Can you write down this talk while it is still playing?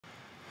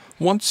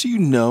Once you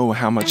know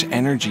how much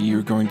energy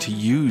you're going to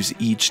use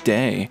each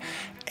day,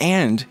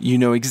 and you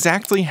know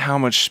exactly how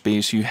much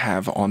space you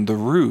have on the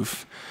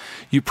roof,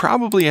 you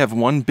probably have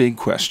one big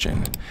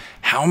question: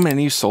 how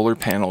many solar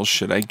panels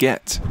should I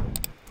get?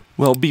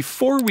 Well,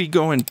 before we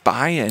go and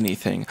buy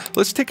anything,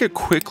 let's take a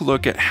quick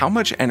look at how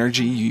much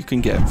energy you can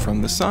get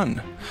from the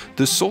sun.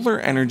 The solar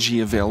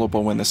energy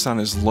available when the sun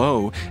is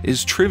low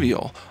is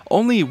trivial.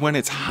 Only when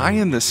it's high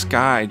in the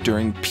sky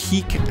during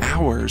peak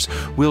hours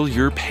will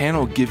your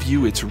panel give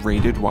you its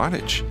rated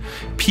wattage.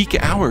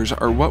 Peak hours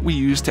are what we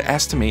use to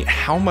estimate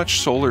how much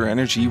solar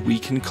energy we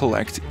can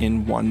collect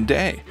in one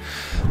day.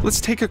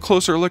 Let's take a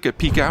closer look at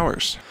peak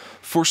hours.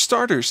 For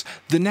starters,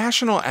 the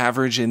national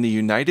average in the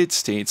United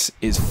States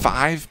is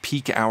 5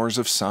 peak hours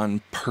of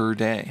sun per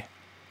day.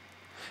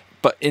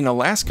 But in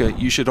Alaska,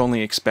 you should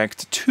only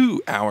expect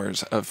 2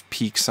 hours of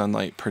peak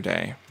sunlight per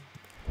day.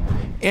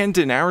 And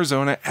in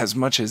Arizona, as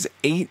much as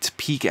 8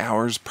 peak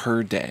hours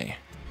per day.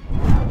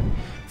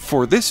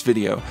 For this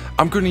video,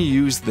 I'm going to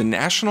use the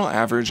national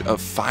average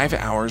of 5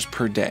 hours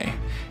per day.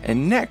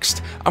 And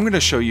next, I'm going to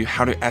show you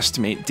how to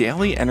estimate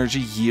daily energy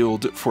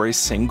yield for a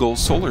single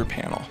solar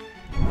panel.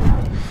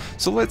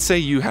 So let's say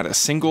you had a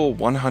single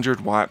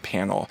 100-watt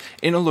panel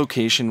in a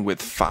location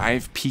with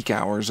 5 peak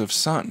hours of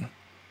sun.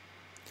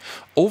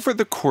 Over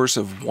the course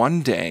of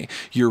one day,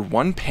 your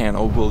one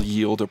panel will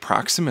yield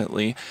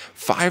approximately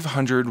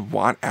 500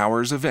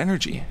 watt-hours of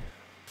energy.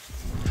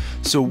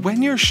 So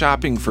when you're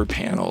shopping for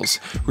panels,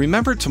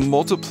 remember to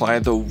multiply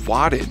the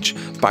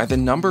wattage by the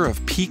number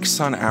of peak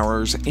sun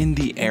hours in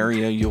the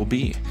area you'll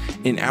be.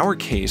 In our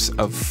case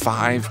of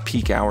 5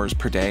 peak hours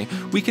per day,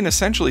 we can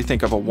essentially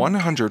think of a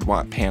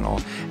 100-watt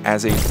panel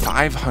as a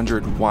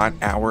 500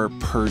 watt-hour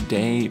per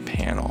day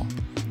panel.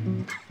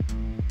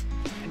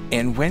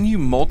 And when you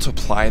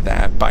multiply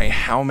that by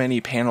how many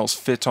panels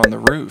fit on the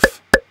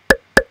roof,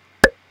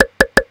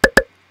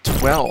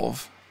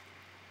 12,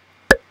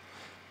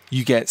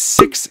 you get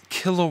 6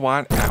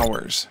 kilowatt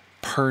hours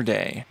per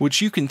day,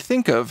 which you can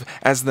think of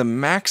as the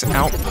max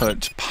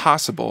output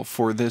possible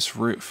for this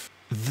roof.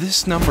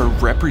 This number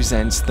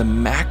represents the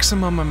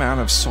maximum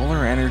amount of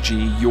solar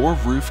energy your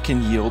roof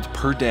can yield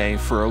per day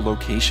for a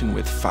location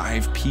with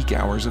 5 peak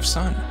hours of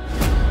sun.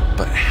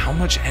 But how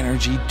much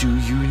energy do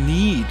you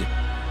need?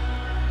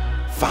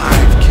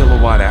 5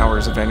 kilowatt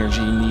hours of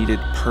energy needed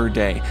per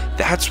day.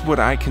 That's what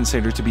I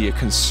consider to be a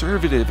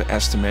conservative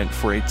estimate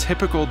for a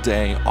typical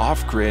day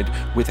off-grid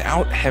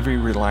without heavy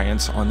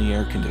reliance on the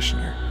air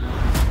conditioner.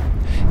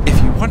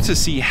 If you want to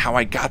see how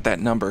I got that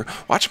number,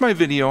 watch my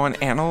video on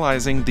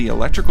analyzing the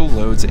electrical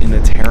loads in the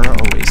Terra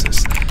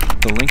Oasis.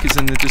 The link is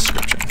in the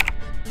description.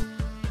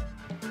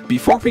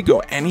 Before we go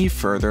any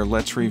further,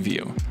 let's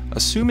review.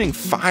 Assuming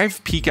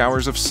 5 peak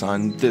hours of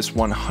sun, this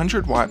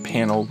 100-watt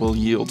panel will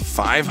yield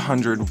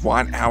 500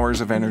 watt-hours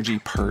of energy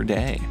per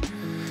day.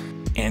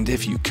 And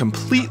if you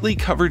completely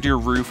covered your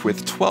roof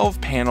with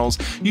 12 panels,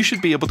 you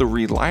should be able to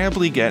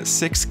reliably get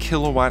 6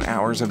 kilowatt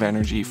hours of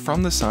energy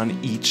from the sun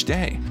each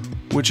day,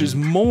 which is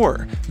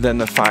more than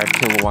the 5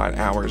 kilowatt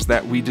hours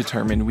that we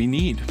determined we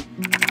need.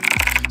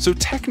 So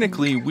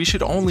technically, we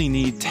should only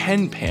need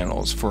 10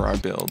 panels for our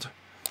build.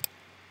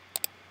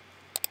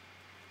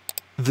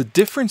 The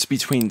difference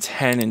between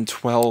 10 and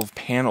 12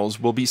 panels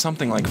will be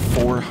something like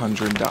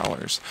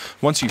 $400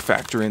 once you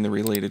factor in the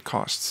related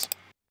costs.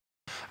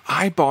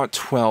 I bought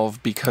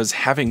 12 because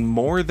having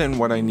more than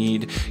what I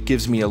need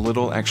gives me a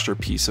little extra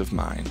peace of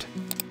mind.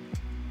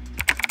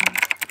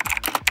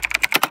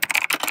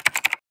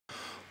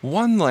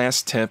 One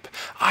last tip,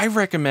 I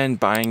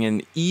recommend buying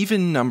an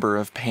even number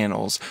of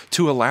panels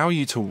to allow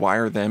you to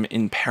wire them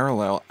in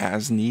parallel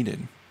as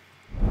needed.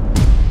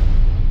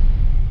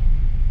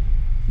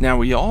 Now,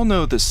 we all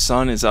know the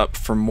sun is up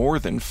for more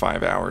than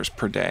 5 hours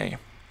per day.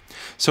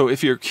 So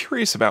if you're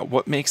curious about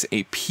what makes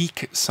a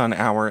peak sun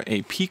hour,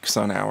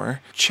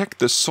 check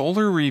the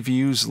Solar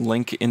Reviews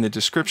link in the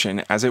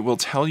description, as it will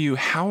tell you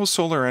how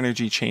solar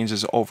energy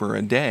changes over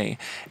a day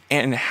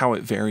and how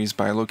it varies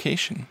by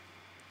location.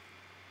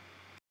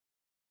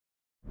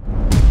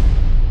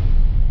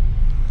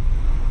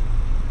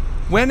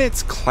 When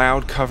it's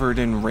cloud covered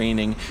and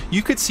raining,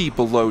 you could see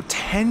below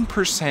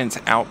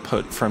 10%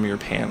 output from your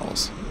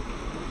panels.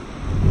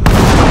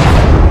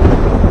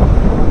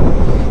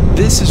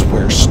 This is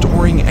where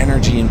storing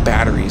energy in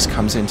batteries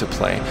comes into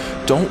play.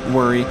 Don't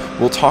worry,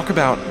 we'll talk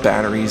about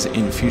batteries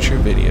in future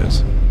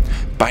videos.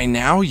 By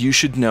now, you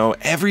should know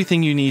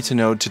everything you need to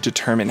know to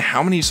determine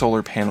how many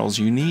solar panels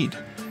you need.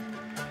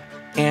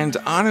 And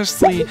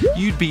honestly,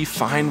 you'd be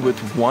fine with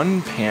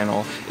one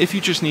panel if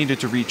you just needed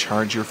to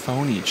recharge your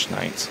phone each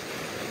night.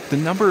 The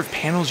number of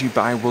panels you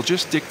buy will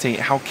just dictate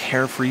how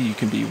carefree you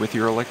can be with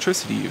your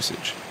electricity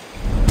usage.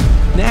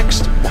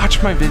 Next,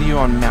 watch my video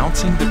on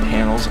mounting the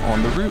panels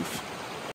on the roof.